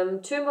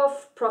Tomb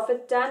of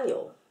Prophet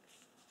Daniel.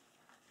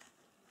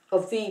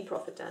 Of the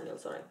Prophet Daniel,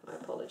 sorry, my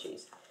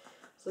apologies.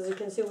 So as you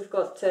can see, we've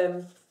got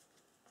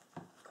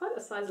quite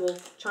a sizable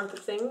chunk of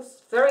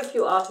things. Very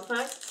few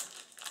artifacts.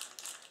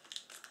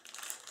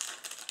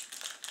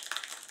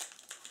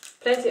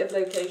 Plenty of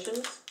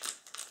locations.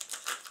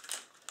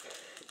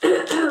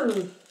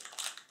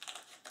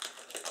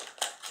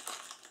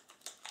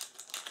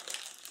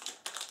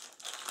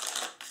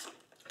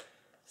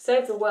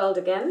 Save the World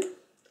again.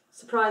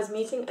 Surprise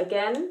Meeting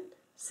again.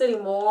 City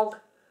Morgue.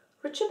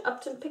 Richard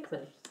Upton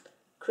Pickman.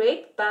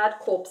 Create Bad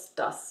Corpse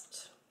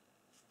Dust.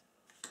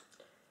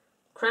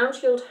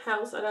 Crownshield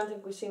House, I don't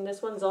think we've seen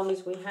this one.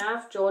 Zombies we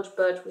have. George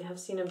Birch, we have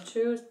seen him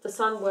too. The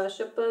Sun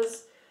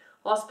Worshippers.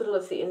 Hospital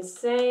of the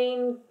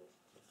Insane.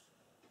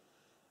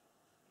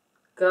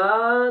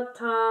 Gatanathoa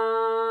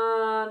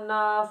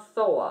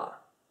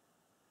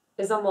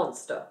is a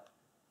monster.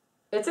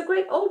 It's a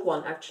great old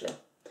one, actually.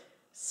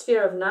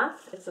 Sphere of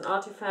Nath, it's an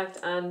artifact,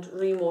 and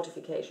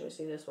Remortification. We've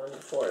seen this one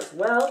before as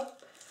well.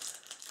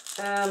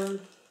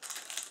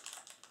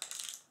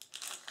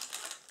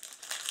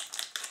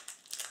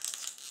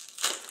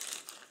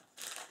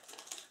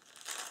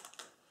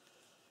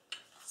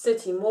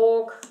 City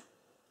Morgue,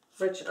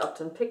 Richard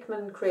Upton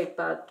Pickman, Create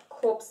Bad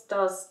Corpse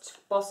Dust,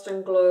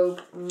 Boston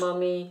Globe,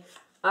 Mummy,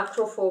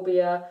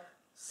 Acrophobia,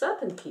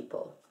 Serpent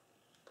People.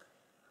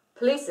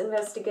 Police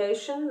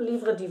Investigation,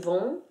 Livre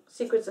Divin,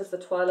 Secrets of the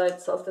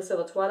Twilight, of the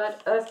Silver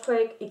Twilight,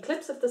 Earthquake,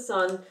 Eclipse of the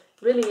Sun,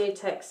 Relie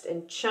text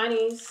in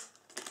Chinese.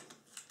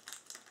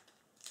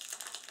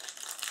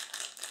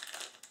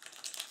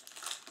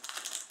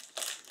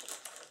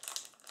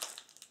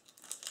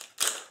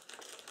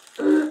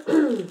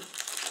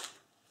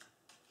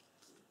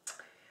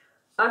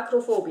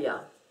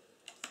 Acrophobia,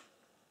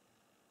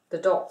 The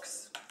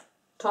Docks,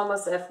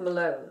 Thomas F.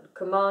 Malone,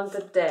 Command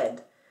the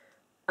Dead,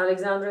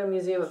 Alexandria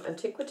Museum of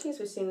Antiquities,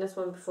 we've seen this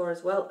one before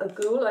as well, A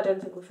Ghoul, I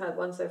don't think we've had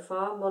one so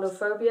far,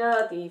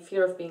 Monophobia, The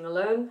Fear of Being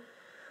Alone,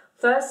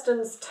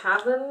 Thurston's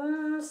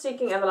Tavern,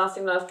 Seeking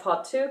Everlasting Life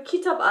Part 2,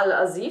 Kitab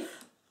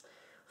al-Azif,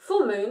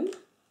 Full Moon,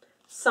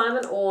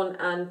 Simon Orne,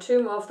 and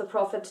Tomb of the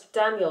Prophet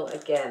Daniel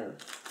again.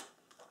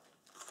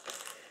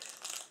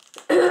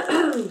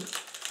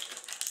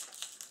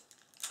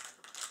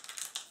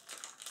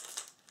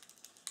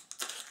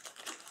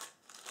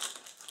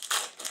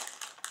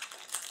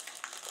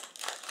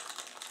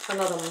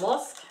 Another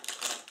mosque,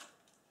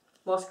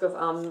 Mosque of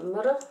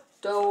Amr,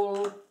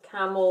 Dole,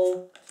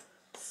 Camel,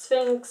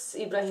 Sphinx,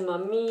 Ibrahim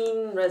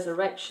Amin,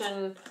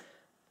 Resurrection,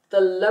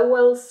 the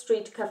Lowell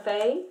Street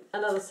Cafe,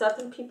 another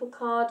Serpent People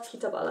card,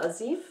 Kitab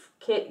al-Azif,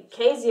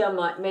 Kezia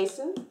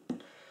Mason,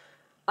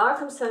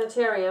 Arkham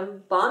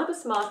Sanitarium,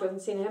 Barnabas Marsh, we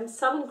haven't seen him,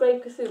 Summon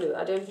Great Cthulhu,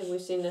 I don't think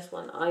we've seen this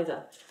one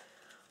either.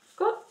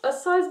 Got a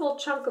sizable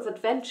chunk of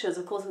adventures,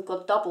 of course we've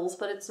got doubles,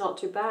 but it's not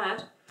too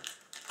bad.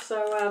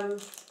 So,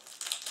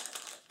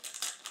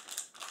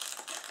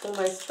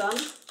 almost done.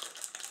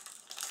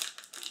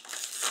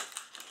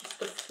 Just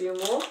a few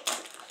more.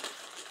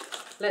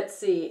 Let's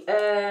see.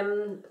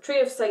 Tree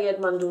of Sayed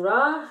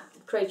Mandura,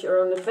 Create Your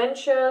Own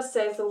Adventure,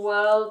 Save the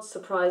World,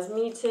 Surprise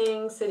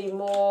Meeting, City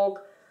Morgue,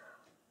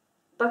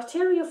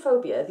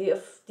 Bacteriophobia,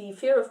 the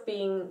fear of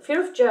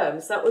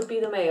germs. That would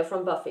be the mayor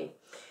from Buffy.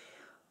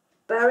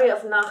 Barrier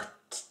of Nacht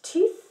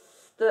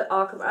Teeth, the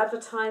Arkham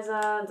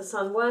Advertiser, the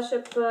Sun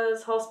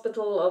Worshippers,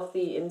 Hospital of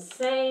the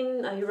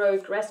Insane, A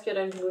Heroic Rescue. I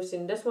don't think we've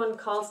seen this one.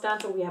 Carl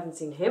Stanford, we haven't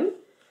seen him.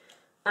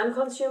 And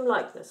Consume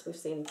Likeness, we've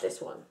seen this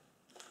one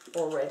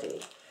already.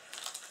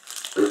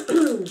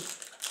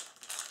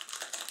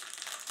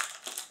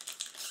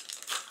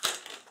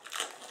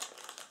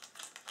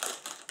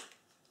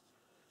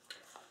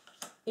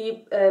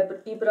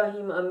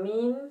 Ibrahim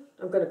Amin,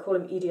 I'm going to call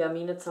him Idi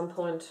Amin at some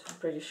point, I'm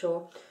pretty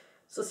sure.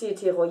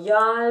 Société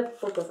Royale,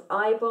 Book of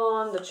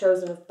Ibon, The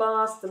Chosen of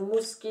Bast, The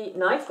Muski,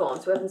 Night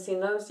Gaunts, we haven't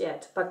seen those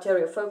yet.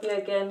 Bacteriophobia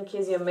again,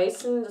 Kezia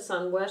Mason, The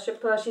Sun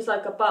Worshipper. She's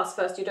like a bus,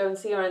 first you don't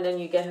see her and then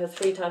you get her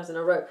 3 times in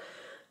a row.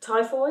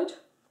 Typhoid,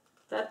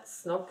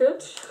 that's not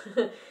good.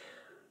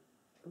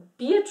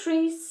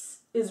 Beatrice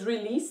is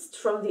released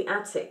from the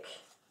attic.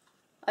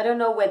 I don't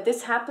know where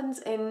this happens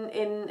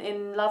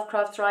in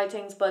Lovecraft's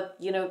writings, but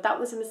you know, that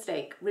was a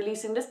mistake.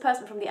 Releasing this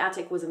person from the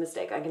attic was a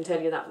mistake, I can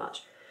tell you that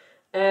much.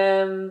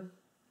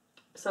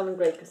 Summon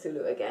Great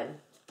Cthulhu again.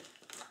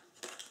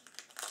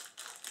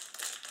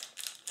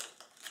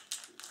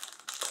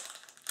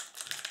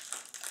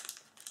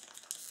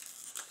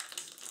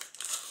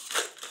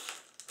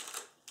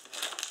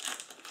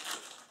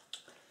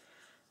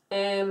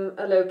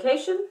 A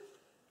location.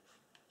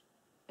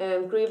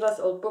 Grievous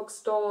Old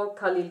Bookstore,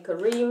 Khalil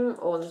Karim,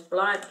 Orange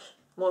Black,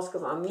 Mosque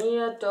of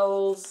Amir,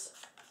 Doles,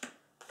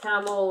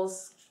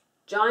 Camels,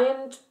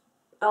 Giant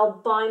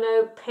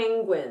Albino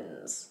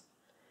Penguins.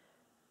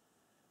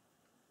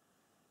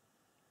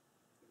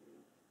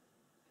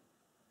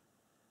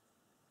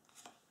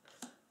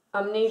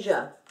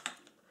 Amnesia,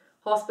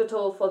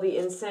 Hospital for the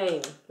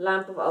Insane,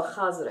 Lamp of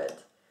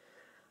Al-Khazred.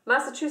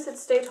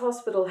 Massachusetts State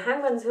Hospital,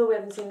 Hangman's Hill, we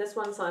haven't seen this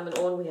one. Simon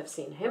Orne, we have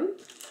seen him.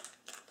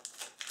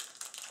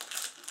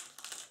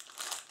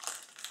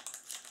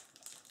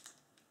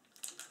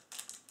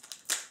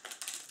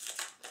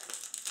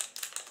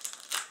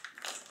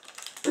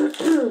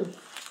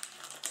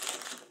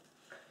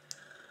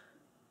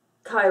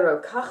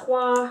 Cairo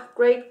Kahwa,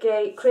 Great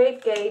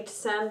Gate,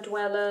 Sand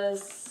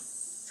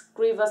Dwellers,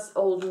 Grievous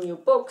Old New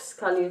Books,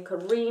 Khalil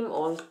Karim,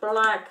 Orange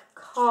Black,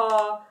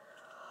 Car,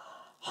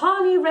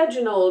 Harney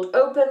Reginald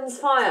Opens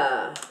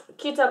Fire,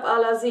 Kitab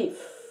Al-Azif,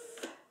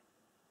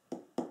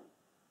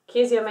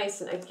 Kezia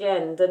Mason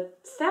again, the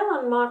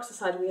Theron Mark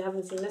Society, we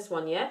haven't seen this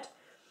one yet.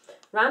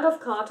 Randolph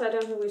Carter, I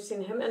don't think we've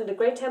seen him, and the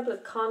Great Temple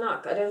at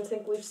Karnak, I don't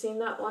think we've seen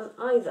that one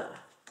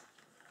either.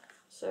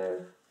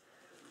 So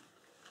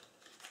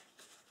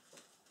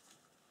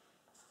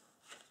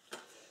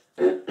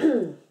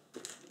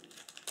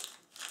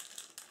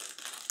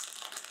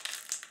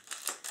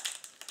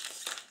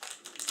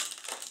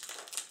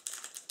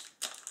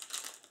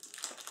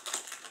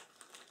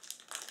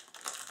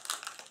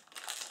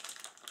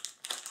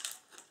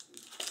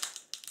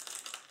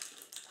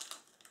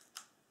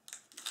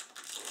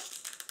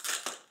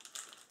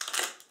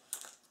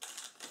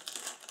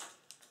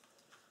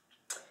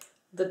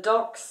The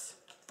Docks,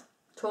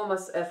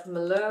 Thomas F.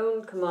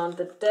 Malone, Command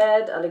the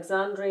Dead,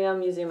 Alexandria,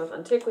 Museum of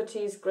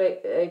Antiquities,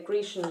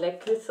 Grecian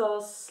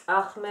Lekythos,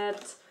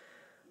 Ahmed,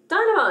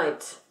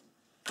 Dynamite,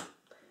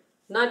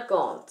 Night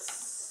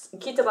Gaunts,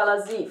 Kitab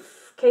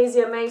Al-Azif,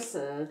 Kezia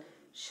Mason,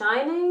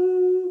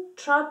 Shining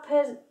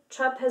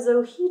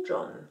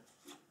Trapezohedron,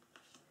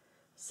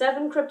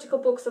 7 Cryptical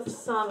Books of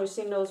Psalm, we've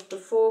seen those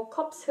before,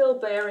 Cops Hill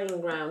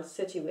Burying Ground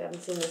City, we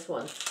haven't seen this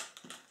one,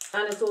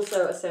 and it's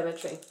also a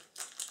cemetery.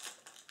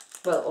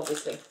 Well,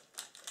 obviously.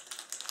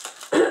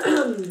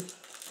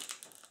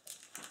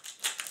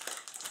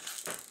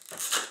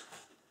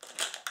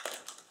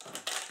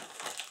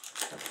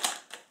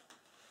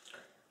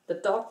 The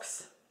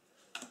Docks,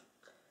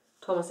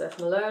 Thomas F.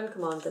 Malone,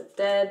 Command the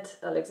Dead,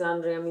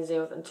 Alexandria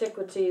Museum of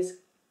Antiquities,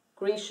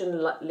 Grecian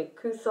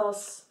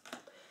Lekythos,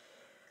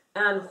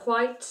 Anne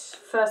White,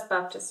 First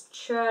Baptist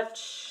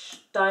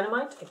Church,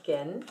 Dynamite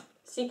again,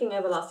 Seeking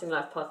Everlasting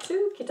Life Part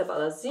 2, Kitab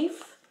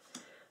Al-Azif,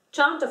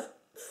 Chant of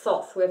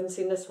Thoth, we haven't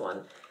seen this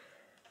one.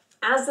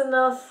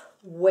 Asenath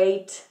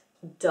Waite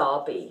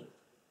Derby.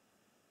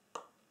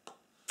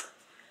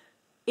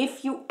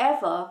 If you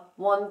ever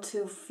want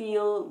to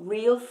feel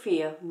real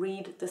fear,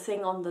 read The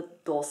Thing on the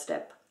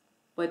Doorstep,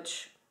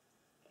 which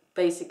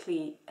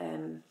basically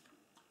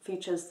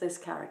features this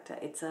character.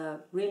 It's a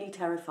really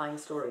terrifying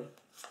story.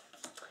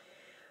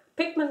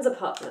 Pickman's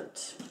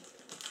Apartment.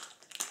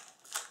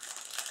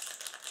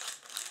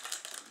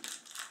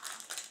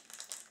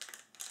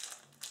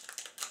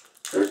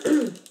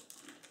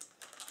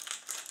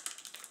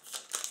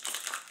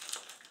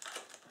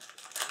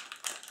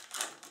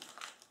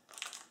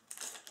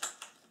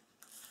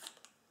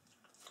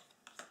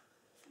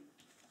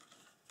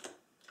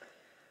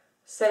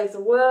 Save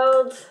the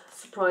World,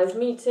 Surprise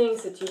Meeting,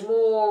 City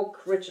Morgue,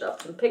 Richard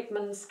Upton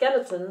Pickman,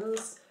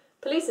 Skeletons,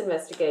 Police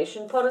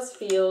Investigation, Potter's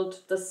Field,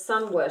 The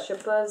Sun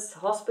Worshippers,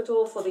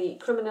 Hospital for the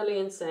Criminally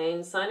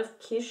Insane, Sign of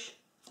Kish,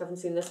 haven't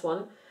seen this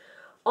one.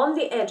 On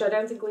the Edge, I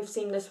don't think we've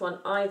seen this one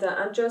either,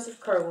 and Joseph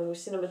Curran, we've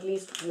seen him at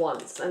least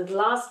once. And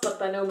last but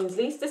by no means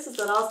least, this is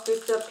the last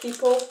booster,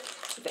 people.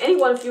 If any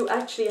one of you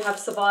actually have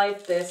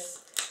survived this,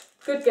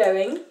 good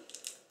going.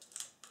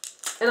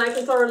 And I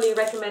can thoroughly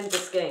recommend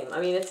this game. I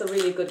mean, it's a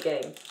really good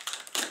game,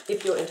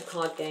 if you're into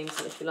card games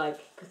and if you like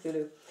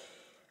Cthulhu.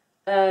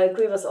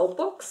 Grievous Old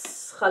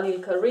Books, Khalil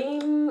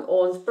Karim,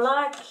 Orns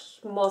Black,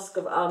 Mosque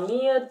of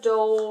Amir,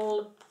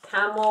 Dole,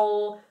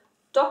 Camel,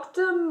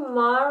 Dr.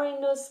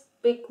 Marinus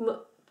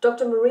Bicknell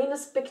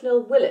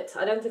Willett.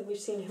 I don't think we've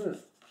seen him.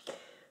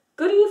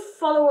 Goody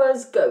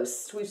Followers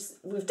Ghost.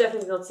 We've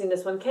definitely not seen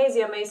this one.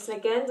 Kezia Mason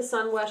again, The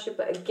Sun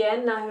Worshipper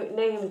again,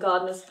 Nahum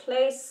Gardner's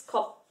Place,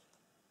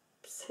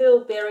 Cops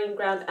Hill, Burying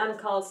Ground, and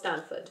Carl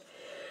Stanford.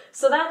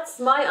 So that's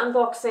my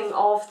unboxing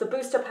of the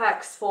booster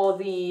packs for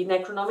the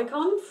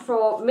Necronomicon.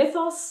 For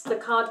Mythos, the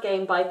card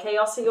game by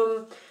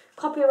Chaosium.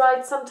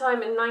 Copyright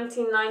sometime in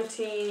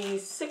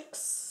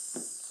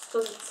 1996,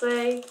 does it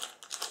say?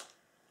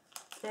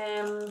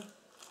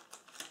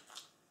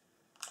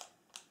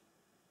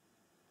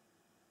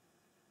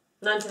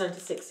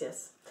 1996,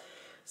 yes.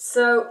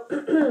 So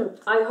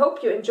I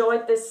hope you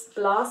enjoyed this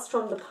blast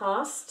from the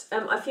past.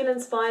 I feel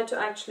inspired to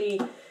actually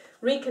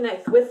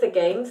reconnect with the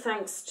game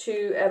thanks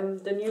to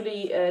the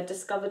newly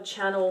discovered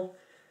channel.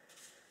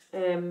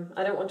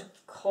 I don't want to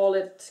call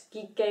it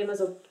Geek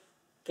Gamers or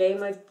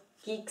Gamer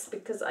Geeks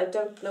because I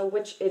don't know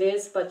which it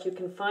is, but you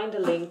can find a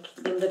link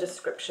in the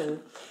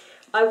description.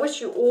 I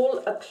wish you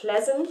all a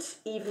pleasant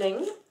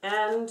evening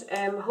and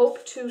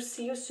hope to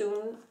see you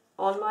soon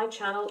on my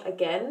channel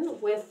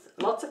again with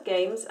lots of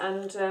games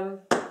and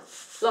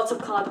lots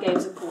of card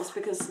games, of course,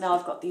 because now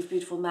I've got these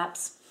beautiful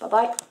maps.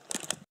 Bye-bye.